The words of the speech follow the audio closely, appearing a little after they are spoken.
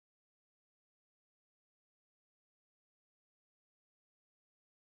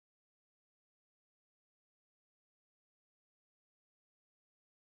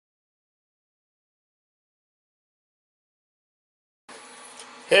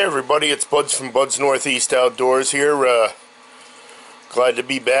Hey everybody, it's Buds from Buds Northeast Outdoors here. Glad to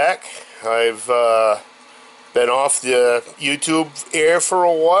be back. I've been off the YouTube air for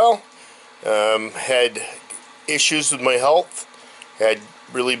a while. Had issues with my health. Had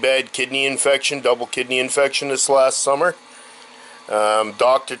really bad kidney infection, double kidney infection this last summer.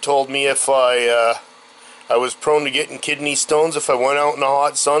 Doctor told me if I was prone to getting kidney stones if I went out in the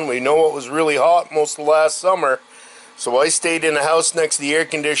hot sun. We know it was really hot most of last summer. So I stayed in a house next to the air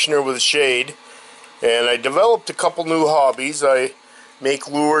conditioner with shade, and I developed a couple new hobbies. I make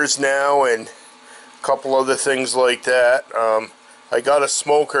lures now and a couple other things like that. I got a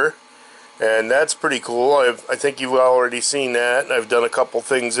smoker, and that's pretty cool. I think you've already seen that. I've done a couple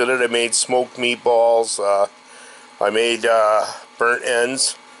things in it. I made smoked meatballs. I made burnt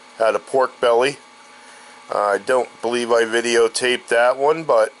ends out of pork belly. I don't believe I videotaped that one,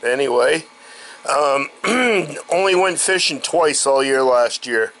 but anyway. Only went fishing twice all year last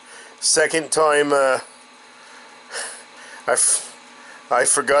year. Second time I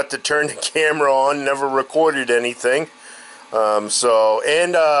forgot to turn the camera on, never recorded anything.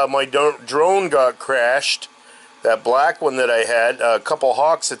 My drone got crashed. That black one that I had, a couple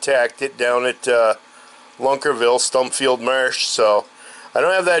hawks attacked it down at Lunkerville, Stumpfield Marsh. So I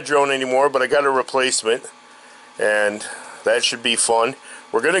don't have that drone anymore, but I got a replacement, and that should be fun.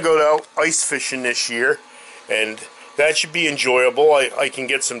 We're going to go out ice fishing this year, and that should be enjoyable. I can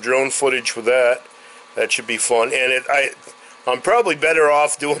get some drone footage with that. That should be fun. And I'm probably better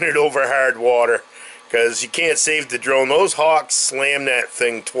off doing it over hard water, because you can't save the drone. Those hawks slam that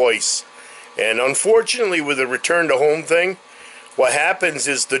thing twice. And unfortunately, with the return to home thing, what happens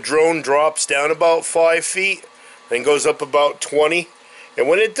is the drone drops down about 5 feet and goes up about 20. And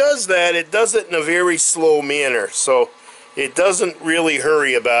when it does that, it does it in a very slow manner. So it doesn't really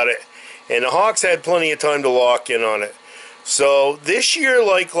hurry about it, and the hawks had plenty of time to lock in on it. So this year,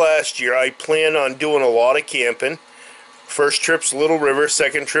 like last year, I plan on doing a lot of camping. First trip's Little River,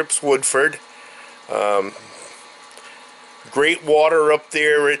 second trip's Woodford. Great water up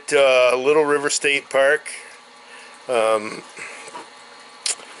there at Little River State Park. The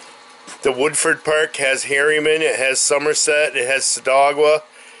Woodford Park has Harriman, it has Somerset, it has Sedagwa.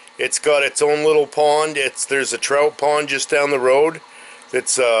 It's got its own little pond. There's a trout pond just down the road.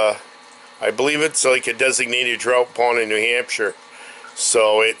 It's I believe it's like a designated trout pond in New Hampshire.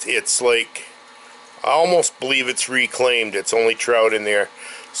 So it's like, I almost believe it's reclaimed. It's only trout in there.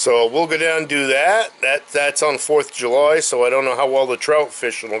 So we'll go down and do that. That's on 4th of July, so I don't know how well the trout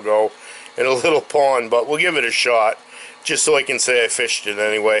fishing will go in a little pond, but we'll give it a shot, just so I can say I fished it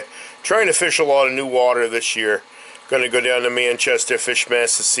anyway. Trying to fish a lot of new water this year. Going to go down to Manchester, fish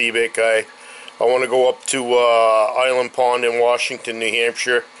Massasebik. I want to go up to Island Pond in Washington, New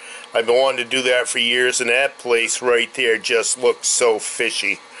Hampshire. I've been wanting to do that for years, and that place right there just looks so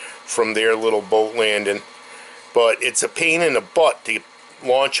fishy from their little boat landing. But it's a pain in the butt to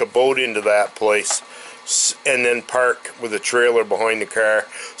launch a boat into that place and then park with a trailer behind the car.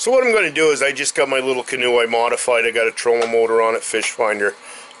 So what I'm going to do is I just got my little canoe I modified. I got a trolling motor on it, fish finder,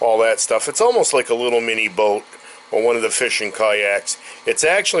 all that stuff. It's almost like a little mini boat, or one of the fishing kayaks. It's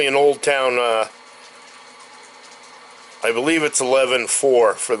actually an Old Town, I believe it's 11.4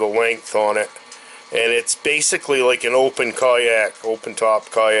 for the length on it. And it's basically like an open kayak, open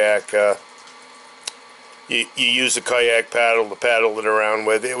top kayak. You use a kayak paddle to paddle it around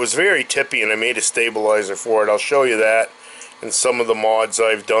with. It was very tippy, and I made a stabilizer for it. I'll show you that and some of the mods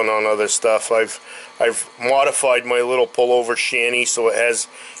I've done on other stuff. I've modified my little pullover shanty so it has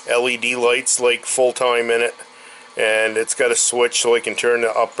LED lights like full-time in it. And it's got a switch so I can turn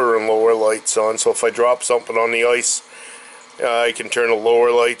the upper and lower lights on. So if I drop something on the ice, I can turn the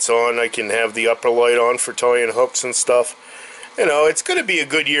lower lights on. I can have the upper light on for tying hooks and stuff. You know, it's going to be a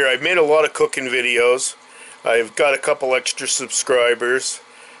good year. I've made a lot of cooking videos. I've got a couple extra subscribers.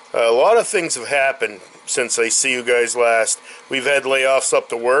 A lot of things have happened since I see you guys last. We've had layoffs up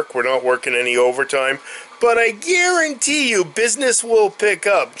to work. We're not working any overtime. But I guarantee you business will pick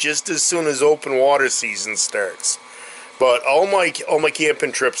up just as soon as open water season starts. But all my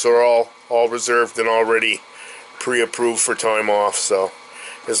camping trips are all reserved and already pre-approved for time off. So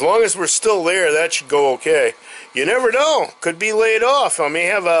as long as we're still there, that should go okay. You never know. Could be laid off. I may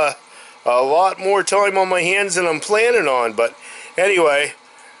have a lot more time on my hands than I'm planning on. But anyway,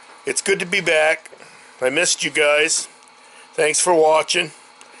 it's good to be back. I missed you guys. Thanks for watching,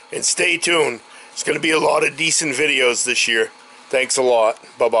 and stay tuned. It's going to be a lot of decent videos this year. Thanks a lot.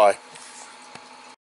 Bye-bye.